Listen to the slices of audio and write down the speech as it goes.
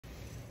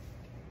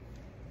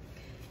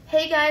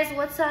Hey guys,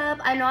 what's up?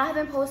 I know I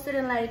haven't posted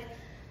in like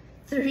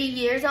 3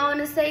 years, I want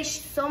to say.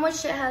 So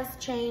much shit has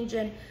changed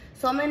and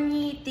so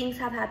many things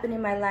have happened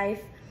in my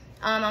life.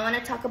 I want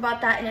to talk about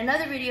that in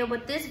another video,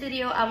 but this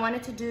video I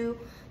wanted to do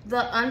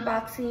the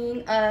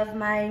unboxing of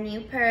my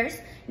new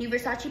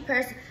Versace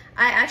purse.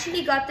 I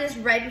actually got this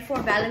right before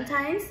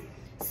Valentine's,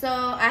 so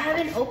I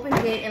haven't opened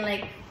it in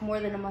like more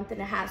than a month and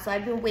a half. So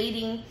I've been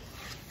waiting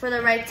for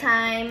the right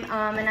time,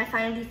 and I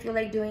finally feel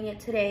like doing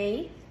it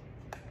today.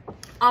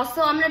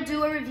 Also, I'm gonna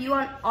do a review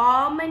on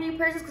all my new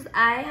purses because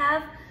I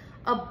have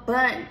a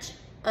bunch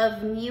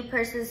of new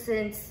purses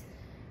since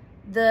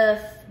the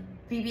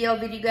BBL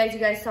video you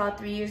guys saw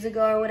 3 years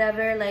ago or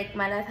whatever. Like,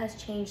 my life has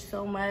changed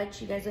so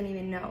much, you guys don't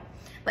even know.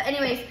 But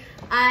anyways,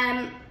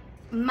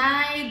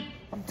 my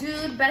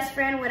dude, best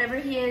friend, whatever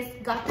he is,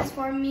 got this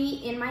for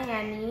me in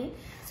Miami.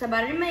 So I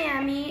bought it in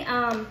Miami.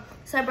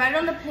 So I brought it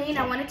on the plane.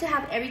 I wanted to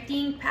have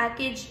everything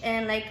packaged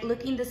and like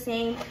looking the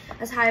same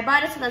as how I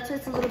bought it. So that's why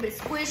it's a little bit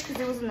squished,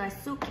 because it was in my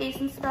suitcase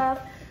and stuff.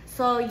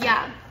 So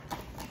yeah.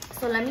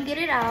 So let me get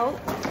it out.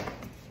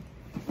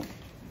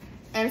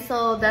 And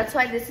so that's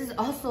why this is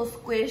also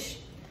squished.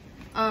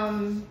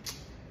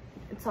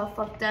 It's all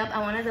fucked up. I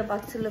wanted the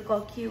box to look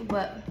all cute,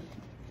 but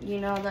you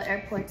know, the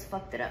airports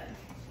fucked it up.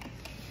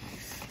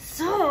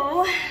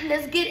 So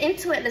let's get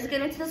into it. Let's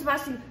get into this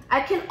boxing.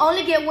 I can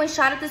only get one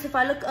shot at this. If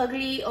I look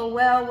ugly or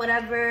well,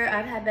 whatever,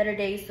 I've had better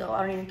days, so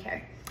I don't even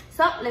care.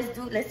 So let's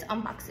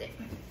unbox it.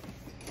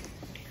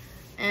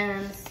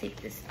 And let's take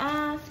this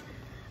off.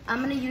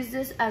 I'm gonna use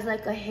this as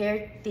like a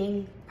hair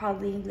thing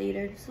probably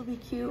later. This will be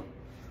cute,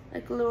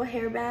 like a little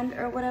hairband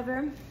or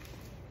whatever.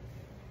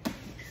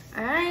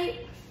 All right.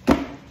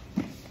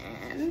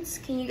 And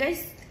can you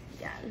guys?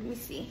 Yeah, let me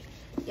see.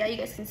 Yeah, you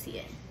guys can see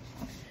it.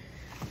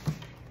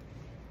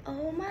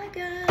 Oh my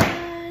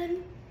god.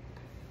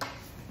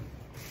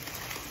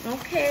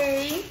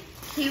 Okay.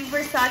 Cute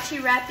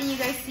Versace wrapping. You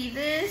guys see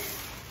this?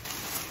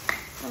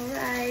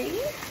 Alright.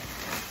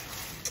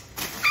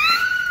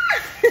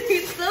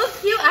 It's so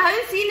cute. I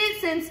haven't seen it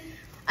since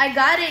I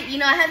got it. You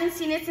know, I haven't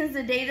seen it since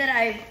the day that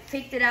I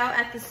picked it out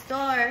at the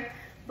store.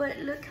 But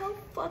look how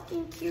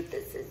fucking cute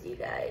this is, you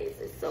guys.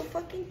 It's so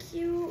fucking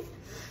cute.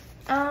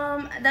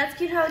 That's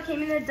cute how it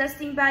came in the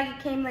dusting bag.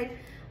 It came like,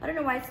 I don't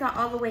know why it's not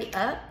all the way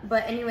up,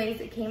 but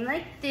anyways, it came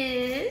like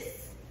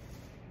this.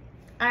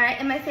 All right,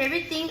 and my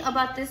favorite thing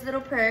about this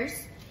little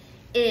purse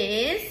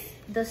is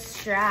the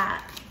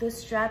strap. The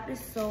strap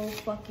is so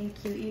fucking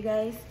cute, you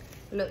guys.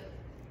 Look.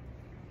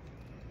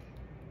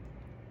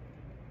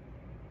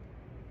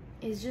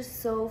 It's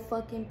just so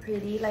fucking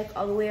pretty, like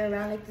all the way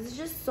around. Like, this is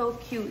just so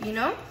cute, you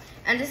know?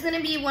 And this is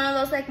gonna be one of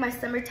those like my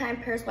summertime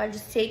purse where I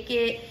just take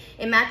it.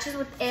 It matches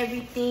with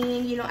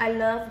everything. You know, I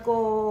love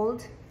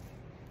gold.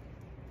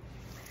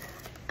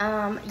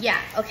 Yeah,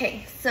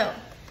 okay, so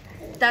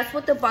that's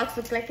what the box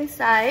looks like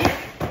inside.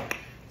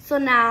 So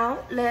now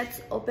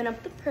let's open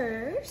up the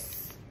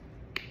purse.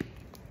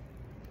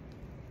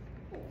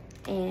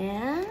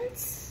 And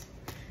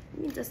let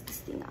me dust this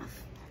thing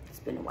off. It's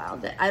been a while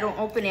that I don't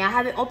open it. I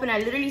haven't opened it. I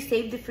literally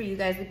saved it for you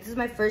guys. Like, this is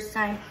my first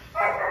time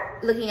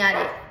looking at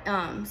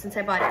it since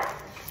I bought it.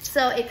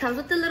 So it comes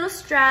with the little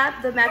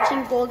strap, the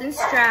matching golden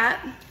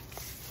strap.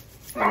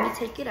 Let me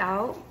take it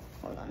out.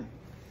 Hold on.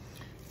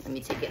 Let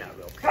me take it out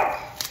real quick.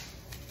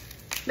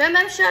 Bam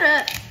Bam, shut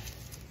up.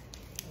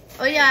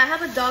 Oh yeah, I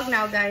have a dog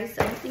now, guys.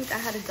 I don't think I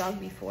had a dog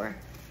before.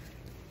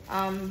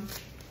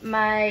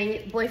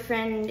 My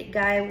boyfriend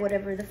guy,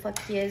 whatever the fuck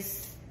he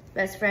is,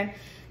 best friend,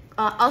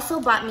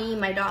 also bought me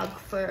my dog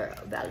for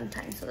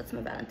Valentine's. So that's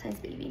my Valentine's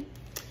baby.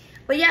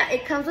 But yeah,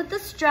 it comes with the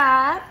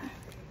strap.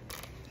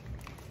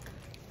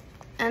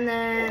 And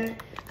then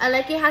I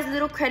like it has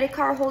little credit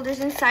card holders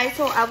inside,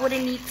 so I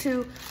wouldn't need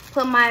to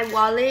put my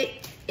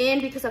wallet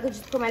in because I could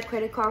just put my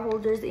credit card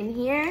holders in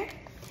here.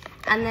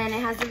 And then it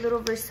has a little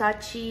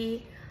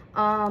Versace,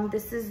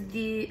 this is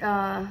the,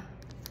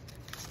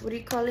 what do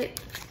you call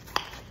it?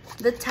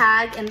 The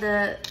tag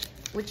and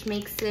which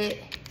makes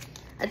it,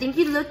 I think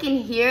you look in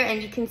here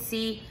and you can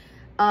see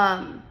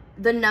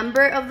the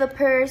number of the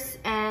purse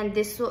and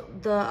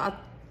the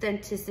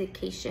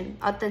authentication,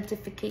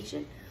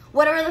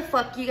 whatever the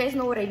fuck, you guys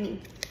know what I mean.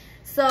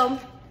 So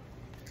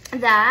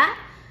that,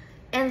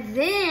 and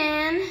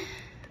then,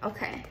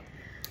 okay.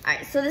 All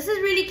right, so this is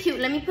really cute.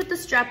 Let me put the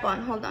strap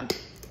on, hold on.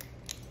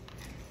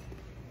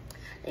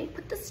 Let me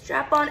put the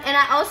strap on. And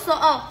I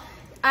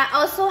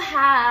also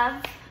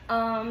have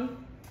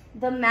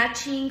the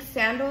matching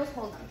sandals.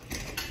 Hold on.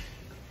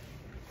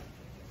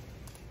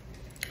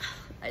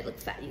 I look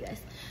fat, you guys.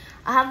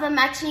 I have the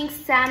matching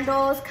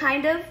sandals,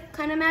 kind of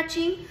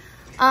matching.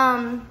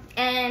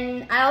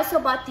 And I also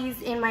bought these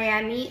in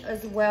Miami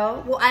as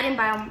well. Well, I didn't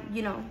buy them,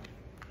 you know.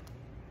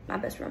 My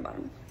best friend bought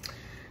them.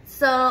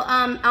 So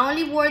I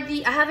only wore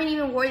I haven't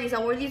even wore these. I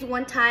wore these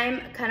one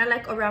time, kind of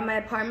like around my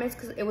apartments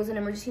because it was an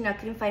emergency and I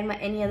couldn't find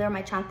any other of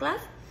my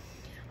chanclas.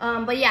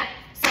 But yeah,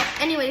 so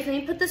anyways, let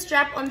me put the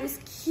strap on this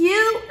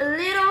cute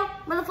little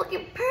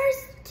motherfucking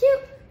purse.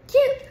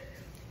 Cute.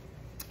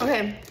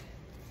 Okay.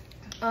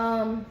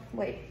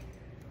 Wait.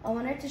 I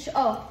wanted to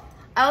show,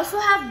 I also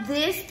have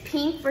this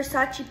pink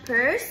Versace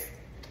purse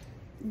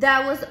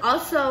that was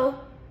also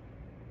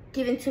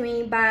given to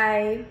me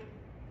by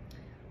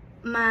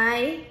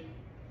my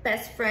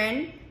best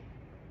friend,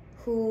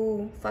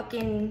 who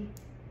fucking,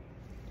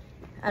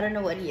 I don't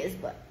know what he is,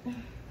 but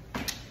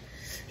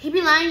he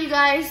be lying, you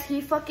guys.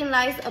 He fucking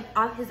lies up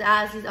off his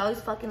ass. He's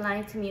always fucking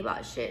lying to me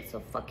about shit,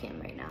 so fuck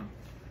him right now.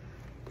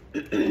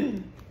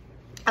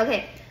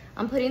 Okay,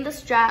 I'm putting the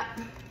strap.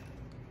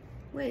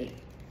 Wait,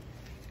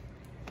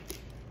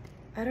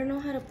 I don't know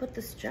how to put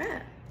the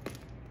strap.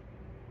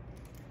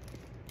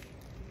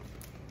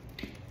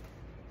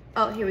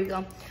 Oh, here we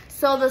go.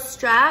 So the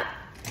strap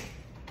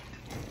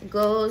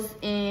goes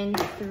in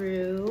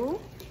through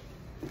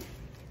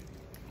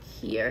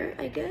here,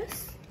 I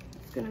guess.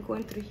 It's gonna go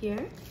in through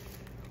here.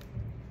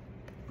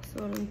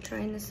 So I'm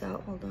trying this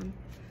out, hold on.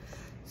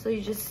 So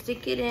you just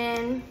stick it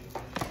in.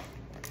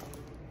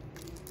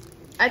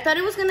 I thought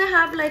it was gonna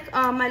have like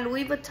my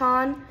Louis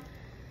Vuitton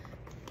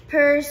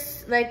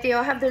purse, like they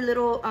all have their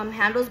little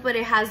handles, but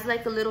it has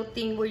like a little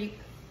thing where you,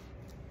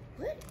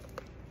 what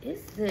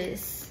is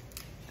this?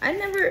 I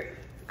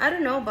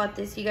don't know about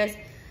this, you guys.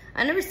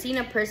 I never seen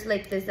a purse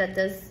like this that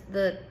does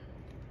the,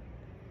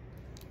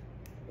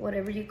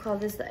 whatever you call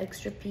this, the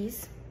extra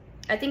piece.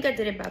 I think I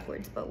did it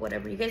backwards, but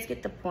whatever, you guys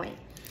get the point.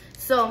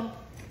 So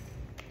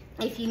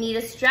if you need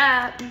a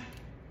strap,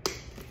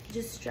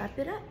 just strap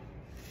it up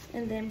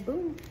and then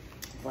boom,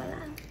 voila.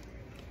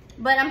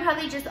 But I'm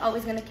probably just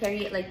always gonna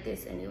carry it like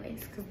this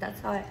anyways, because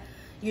that's how I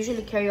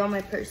usually carry all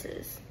my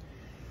purses.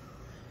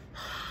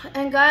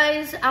 And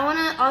guys, I'm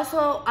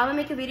gonna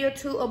make a video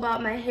too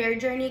about my hair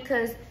journey,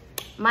 because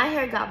my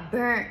hair got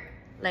burnt,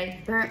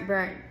 like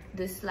burnt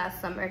this last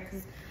summer,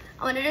 because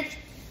I wanted to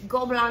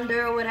go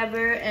blonder or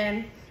whatever,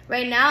 and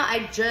right now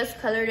I just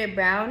colored it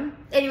brown.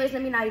 Anyways,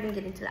 let me not even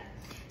get into that.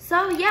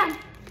 So yeah,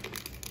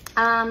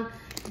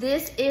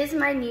 this is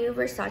my new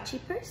Versace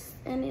purse,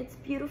 and it's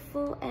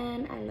beautiful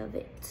and I love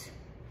it.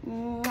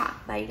 Mwah.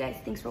 Bye you guys,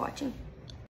 thanks for watching.